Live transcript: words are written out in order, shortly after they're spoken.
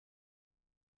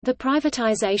The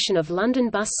privatisation of London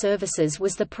bus services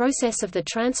was the process of the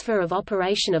transfer of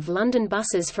operation of London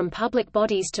buses from public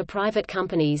bodies to private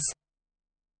companies.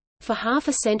 For half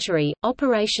a century,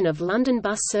 operation of London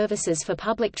bus services for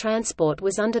public transport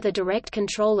was under the direct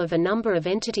control of a number of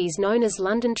entities known as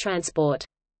London Transport.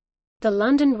 The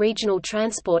London Regional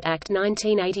Transport Act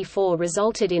 1984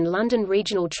 resulted in London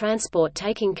Regional Transport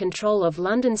taking control of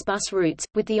London's bus routes,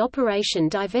 with the operation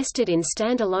divested in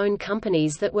stand-alone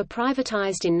companies that were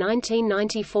privatised in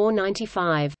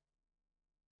 1994–95.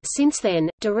 Since then,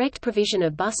 direct provision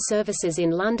of bus services in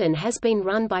London has been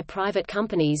run by private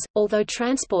companies, although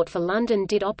Transport for London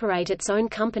did operate its own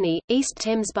company, East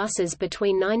Thames Buses,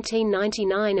 between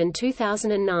 1999 and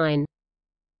 2009.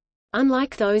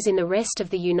 Unlike those in the rest of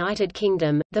the United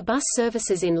Kingdom, the bus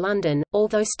services in London,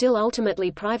 although still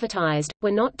ultimately privatised,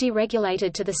 were not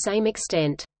deregulated to the same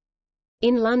extent.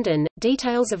 In London,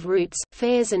 details of routes,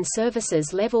 fares and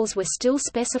services levels were still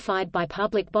specified by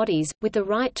public bodies, with the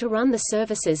right to run the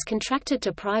services contracted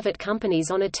to private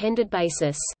companies on a tendered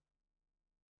basis.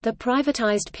 The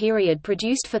privatised period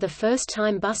produced for the first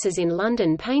time buses in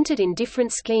London painted in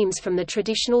different schemes from the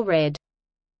traditional red.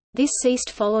 This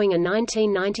ceased following a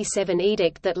 1997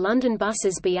 edict that London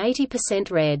buses be 80%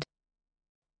 red.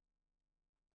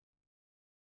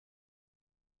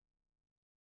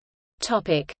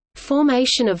 Topic: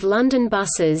 Formation of London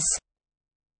buses.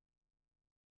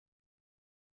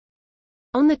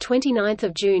 On 29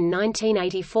 June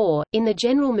 1984, in the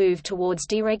general move towards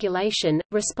deregulation,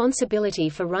 responsibility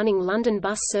for running London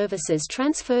bus services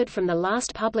transferred from the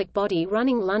last public body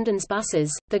running London's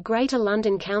buses, the Greater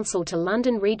London Council, to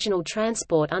London Regional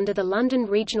Transport under the London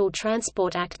Regional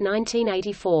Transport Act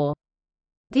 1984.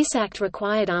 This act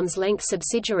required arm's-length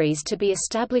subsidiaries to be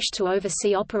established to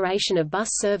oversee operation of bus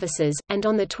services, and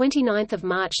on 29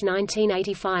 March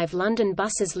 1985 London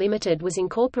Buses Limited was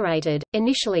incorporated.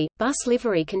 Initially, bus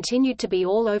livery continued to be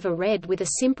all over red with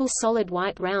a simple solid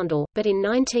white roundel, but in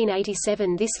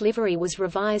 1987 this livery was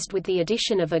revised with the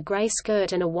addition of a grey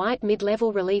skirt and a white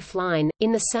mid-level relief line.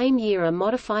 In the same year a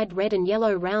modified red and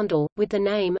yellow roundel, with the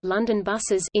name London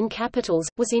Buses in capitals,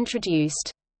 was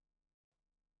introduced.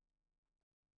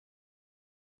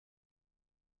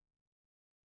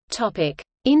 Topic: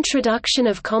 Introduction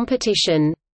of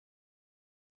competition.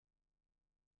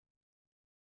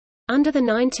 Under the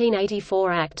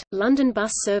 1984 Act, London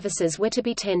bus services were to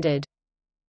be tendered.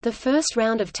 The first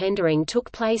round of tendering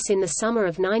took place in the summer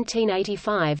of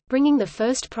 1985, bringing the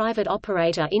first private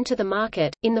operator into the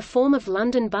market, in the form of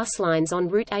London Bus Lines on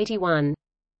Route 81.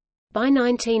 By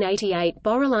 1988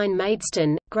 Boroline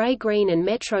Maidstone, Grey Green and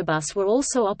Metrobus were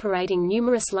also operating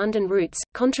numerous London routes.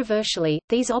 Controversially,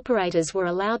 these operators were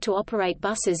allowed to operate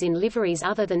buses in liveries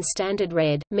other than standard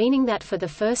red, meaning that for the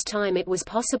first time it was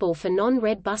possible for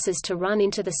non-red buses to run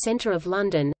into the centre of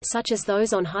London, such as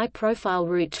those on high-profile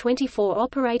Route 24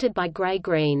 operated by Grey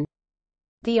Green.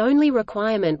 The only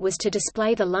requirement was to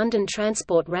display the London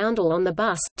Transport roundel on the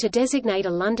bus, to designate a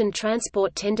London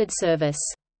Transport tendered service.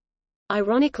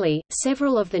 Ironically,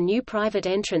 several of the new private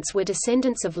entrants were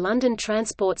descendants of London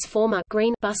Transport's former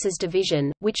Green Buses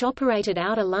division, which operated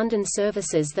outer London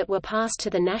services that were passed to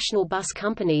the National Bus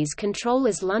Company's control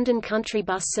as London Country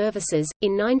Bus Services,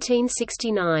 in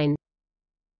 1969.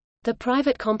 The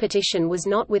private competition was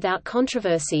not without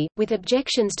controversy, with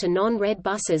objections to non-red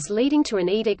buses leading to an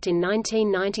edict in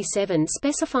 1997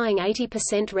 specifying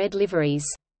 80% red liveries.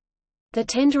 The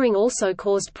tendering also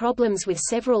caused problems with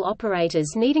several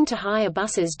operators needing to hire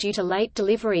buses due to late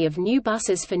delivery of new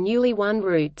buses for newly won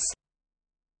routes.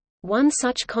 One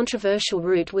such controversial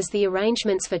route was the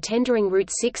arrangements for tendering Route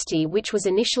 60, which was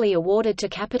initially awarded to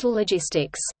Capital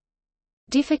Logistics.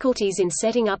 Difficulties in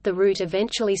setting up the route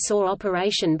eventually saw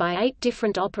operation by 8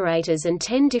 different operators and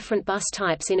 10 different bus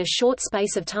types in a short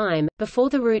space of time, before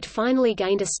the route finally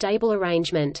gained a stable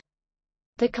arrangement.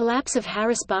 The collapse of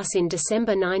Harris Bus in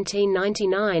December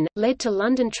 1999, led to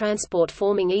London Transport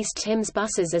forming East Thames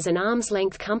Buses as an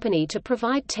arm's-length company to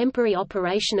provide temporary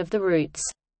operation of the routes.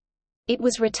 It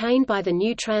was retained by the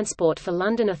new Transport for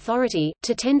London Authority,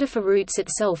 to tender for routes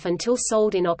itself until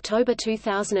sold in October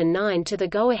 2009 to the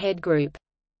Go Ahead Group.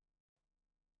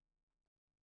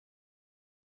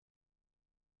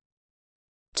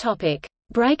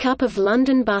 Break-up of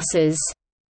London buses.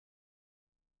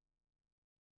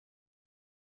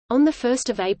 On 1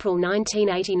 April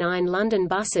 1989 London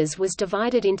Buses was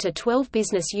divided into 12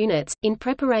 business units, in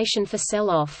preparation for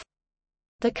sell-off.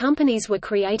 The companies were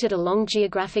created along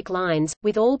geographic lines,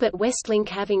 with all but Westlink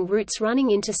having routes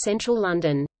running into central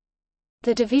London.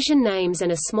 The division names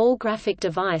and a small graphic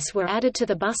device were added to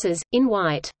the buses, in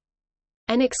white.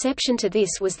 An exception to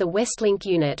this was the Westlink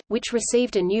unit, which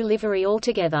received a new livery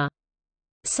altogether.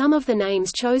 Some of the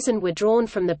names chosen were drawn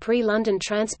from the pre-London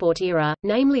Transport era,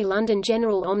 namely London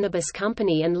General Omnibus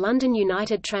Company and London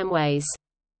United Tramways.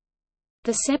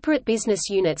 The separate business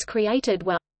units created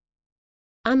were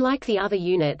unlike the other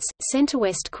units,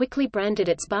 Centrewest quickly branded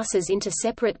its buses into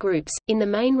separate groups, in the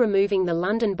main removing the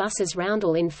London Buses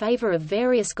roundel in favour of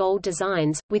various gold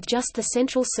designs, with just the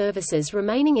central services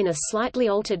remaining in a slightly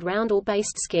altered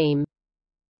roundel-based scheme.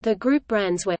 The group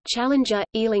brands were Challenger,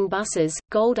 Ealing Buses,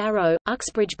 Gold Arrow,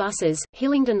 Uxbridge Buses,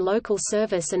 Hillingdon Local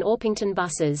Service and Orpington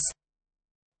Buses.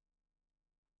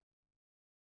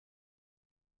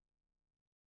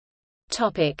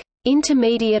 Topic: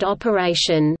 Intermediate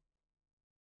operation.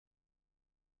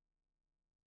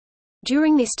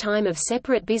 During this time of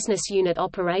separate business unit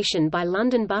operation by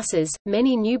London Buses,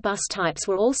 many new bus types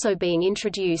were also being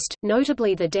introduced,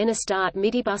 notably the Dennis Dart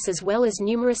midibus as well as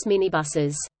numerous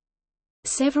minibuses.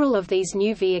 Several of these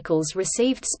new vehicles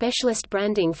received specialist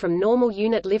branding from normal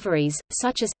unit liveries,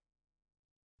 such as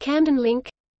Camden Link,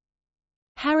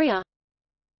 Harrier,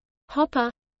 Hopper,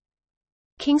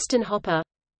 Kingston Hopper,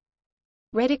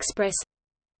 Red Express,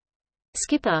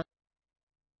 Skipper,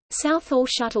 Southall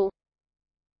Shuttle,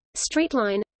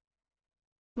 Streetline,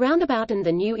 Roundabout. And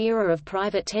the new era of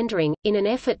private tendering. In an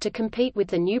effort to compete with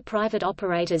the new private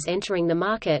operators entering the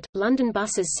market, London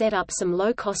Buses set up some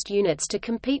low-cost units to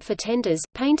compete for tenders,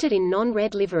 painted in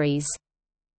non-red liveries.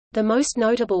 The most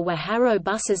notable were Harrow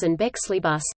Buses and Bexley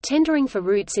Bus, tendering for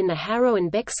routes in the Harrow and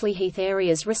Bexleyheath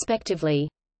areas respectively.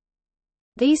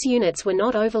 These units were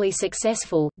not overly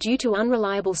successful, due to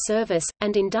unreliable service,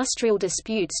 and industrial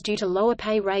disputes due to lower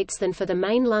pay rates than for the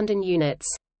main London units.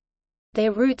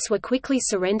 Their routes were quickly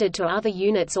surrendered to other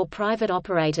units or private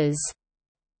operators.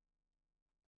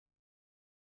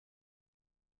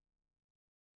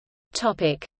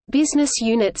 Topic: Business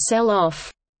unit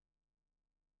sell-off.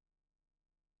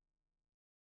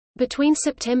 Between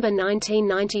September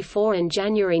 1994 and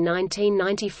January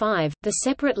 1995, the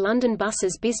separate London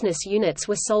Buses business units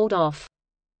were sold off.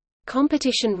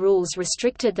 Competition rules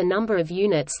restricted the number of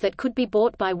units that could be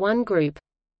bought by one group.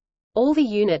 All the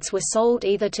units were sold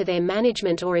either to their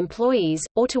management or employees,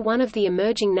 or to one of the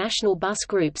emerging national bus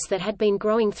groups that had been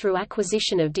growing through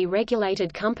acquisition of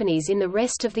deregulated companies in the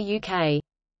rest of the UK.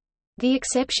 The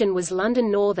exception was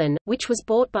London Northern, which was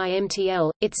bought by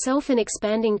MTL, itself an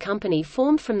expanding company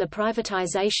formed from the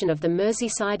privatisation of the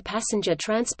Merseyside Passenger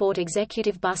Transport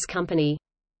Executive Bus Company.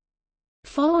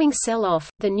 Following sell-off,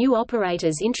 the new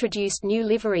operators introduced new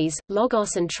liveries,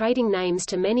 logos and trading names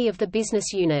to many of the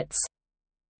business units.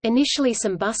 Initially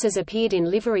some buses appeared in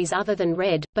liveries other than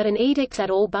red, but an edict that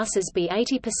all buses be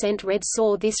 80% red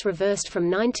saw this reversed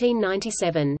from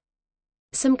 1997.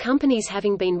 Some companies,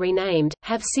 having been renamed,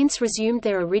 have since resumed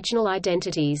their original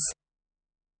identities.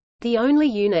 The only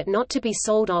unit not to be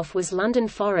sold off was London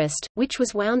Forest, which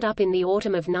was wound up in the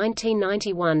autumn of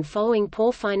 1991 following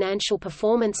poor financial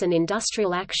performance and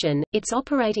industrial action. Its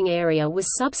operating area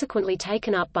was subsequently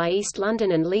taken up by East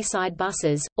London and Leaside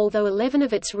Buses, although 11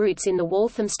 of its routes in the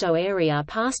Walthamstow area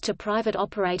passed to private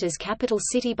operators Capital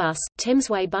City Bus,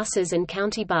 Thamesway Buses and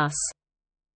County Bus.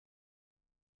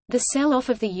 The sell-off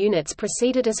of the units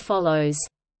proceeded as follows.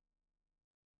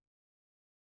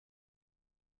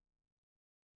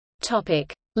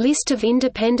 Topic: List of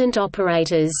independent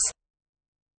operators.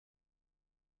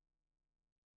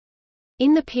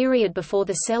 In the period before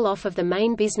the sell-off of the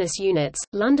main business units,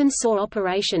 London saw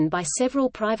operation by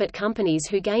several private companies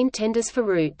who gained tenders for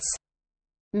routes.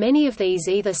 Many of these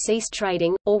either ceased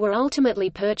trading, or were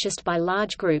ultimately purchased by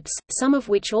large groups, some of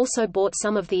which also bought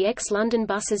some of the ex-London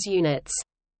Buses units.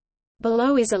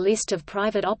 Below is a list of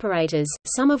private operators,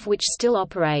 some of which still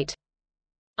operate.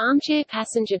 Armchair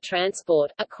Passenger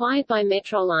Transport, acquired by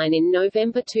Metroline in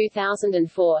November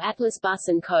 2004. Atlas Bus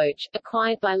and Coach,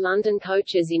 acquired by London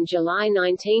Coaches in July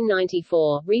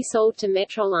 1994, resold to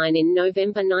Metroline in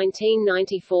November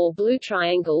 1994. Blue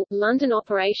Triangle, London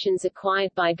Operations acquired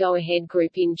by Go Ahead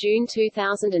Group in June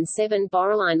 2007.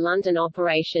 Borderline London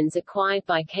Operations acquired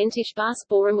by Kentish Bus.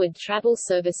 Borehamwood Travel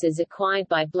Services acquired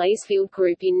by Blazefield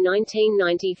Group in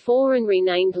 1994 and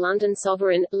renamed London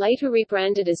Sovereign, later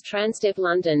rebranded as Transdev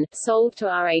London, sold to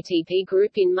RATP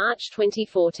Group in March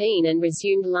 2014 and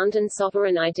resumed London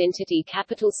Sovereign identity.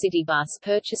 Capital City Bus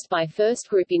purchased by First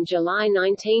Group in July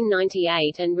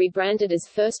 1998 and rebranded as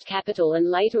First Capital and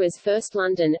later as First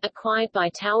London, acquired by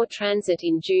Tower Transit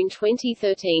in June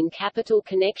 2013. Capital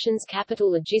Connections. Capital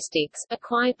Logistics,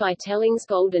 acquired by Tellings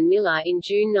Golden Miller in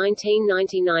June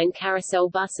 1999. Carousel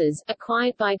Buses,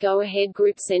 acquired by Go Ahead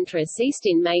Group. Centra ceased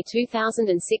in May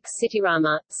 2006.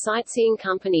 Cityrama, sightseeing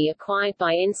company acquired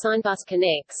by Ensignbus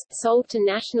Connects, sold to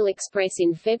National Express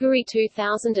in February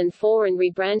 2004 and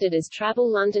rebranded as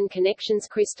Travel London Connections.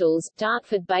 Crystals,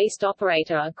 Dartford-based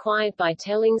operator acquired by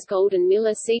Tellings Golden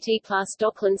Miller. CT Plus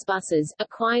Docklands Buses,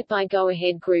 acquired by Go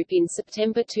Ahead Group in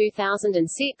September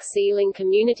 2006. Sealing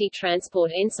Community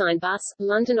Transport. Ensignbus,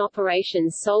 London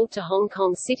operations sold to Hong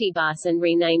Kong City Bus and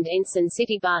renamed Ensign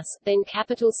City Bus, then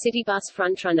Capital City Bus.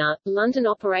 Frontrunner, London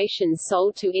operations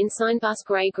sold to Ensignbus.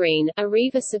 Grey Green,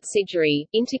 Arriva subsidiary,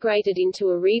 integrated into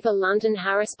Arriva. London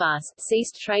Harris Bus,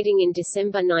 ceased trading in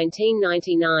December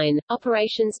 1999.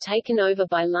 Operations taken over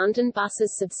by London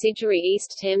Buses subsidiary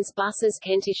East Thames Buses.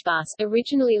 Kentish Bus,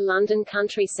 originally London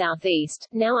Country South East,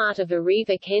 now out of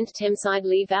Arriva Kent Thameside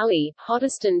Lee Valley.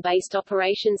 Hoddesdon-based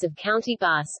operations of County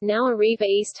Bus, now Arriva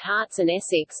East Herts and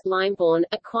Essex. Limebourne,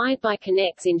 acquired by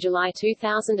Connects in July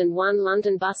 2001.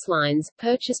 London Bus Lines,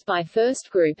 purchased by First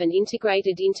Group and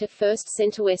integrated into First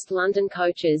Centrewest. London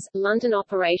Coaches, London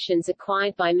operations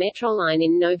acquired by Metroline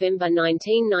in November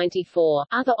 1994.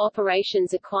 Other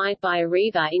operations acquired by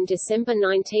Arriva in December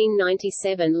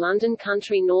 1997. London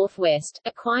Country North West,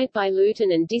 acquired by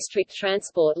Luton and District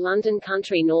Transport. London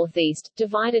Country North East,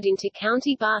 divided into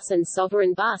County Bus and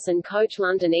Sovereign Bus and Coach.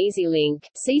 London EasyLink,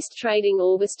 ceased trading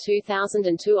August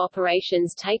 2002.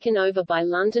 Operations taken over by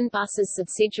London Buses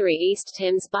subsidiary East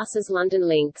Thames Buses. London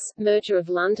Links, merger of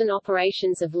London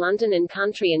operations of London and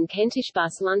Country and Kentish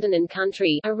Bus. London and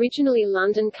Country, originally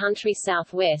London Country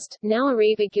South West, now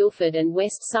Arriva Guildford and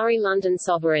West Surrey. London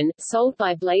Sovereign, sold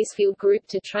by Blazefield Group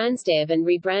to Transdev and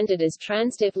rebranded as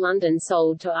Transdev. London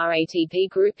sold to RATP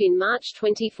Group in March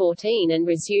 2014 and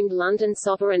resumed London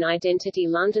Sovereign identity.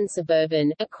 London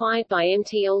Suburban, acquired by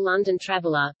MTL. London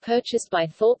Traveller, purchased by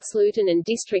Thorpes Luton and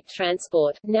District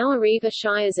Transport, now Arriva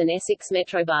Shires and Essex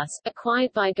Metrobus,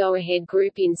 acquired by Go Ahead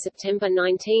Group in September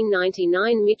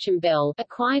 1999. Mitcham Bell,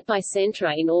 acquired by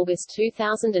Centra in August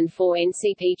 2004.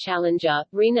 NCP Challenger,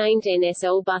 renamed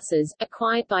NSL Buses,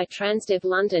 acquired by Transdev.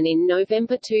 London in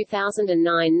November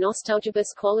 2009.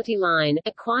 Nostalgiabus Quality Line,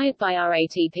 acquired by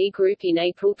RATP Group in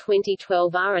April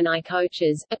 2012. R&I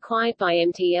Coaches, acquired by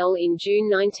MTL in June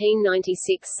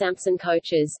 1996. Sampson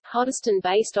Coaches,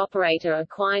 Hoddesdon-based operator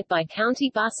acquired by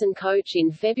County Bus and Coach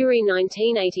in February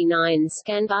 1989.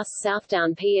 Scanbus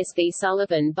Southdown PSV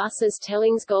Sullivan Buses.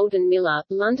 Tellings Golden Miller,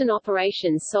 London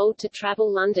operations sold to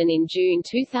Travel London in June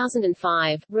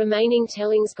 2005. Remaining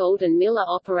Tellings Golden Miller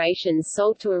operations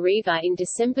sold to Arriva in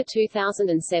December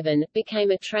 2007,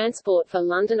 became a Transport for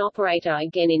London operator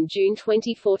again in June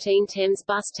 2014. Thames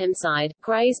Bus Thameside,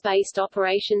 Grays-based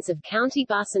operations of County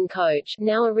Bus and Coach,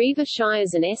 now Arriva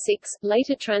Shires and Essex,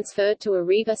 later transferred to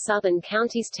Arriva Southern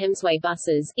Counties. Thamesway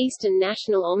Buses, Eastern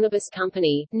National Omnibus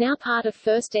Company, now part of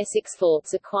First Essex.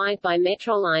 Thorpes acquired by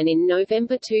Metroline in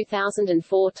November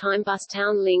 2004. Timebus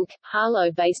Town Link,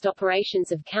 Harlow-based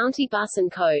operations of County Bus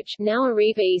and Coach, now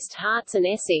Arriva East Herts and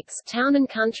Essex. Town and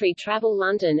Country Travel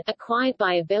London, acquired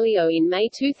by Abellio in May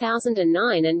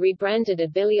 2009 and rebranded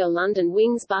Abellio. London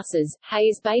Wings Buses,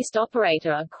 Hayes-based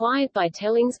operator acquired by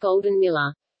Tellings Golden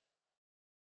Miller.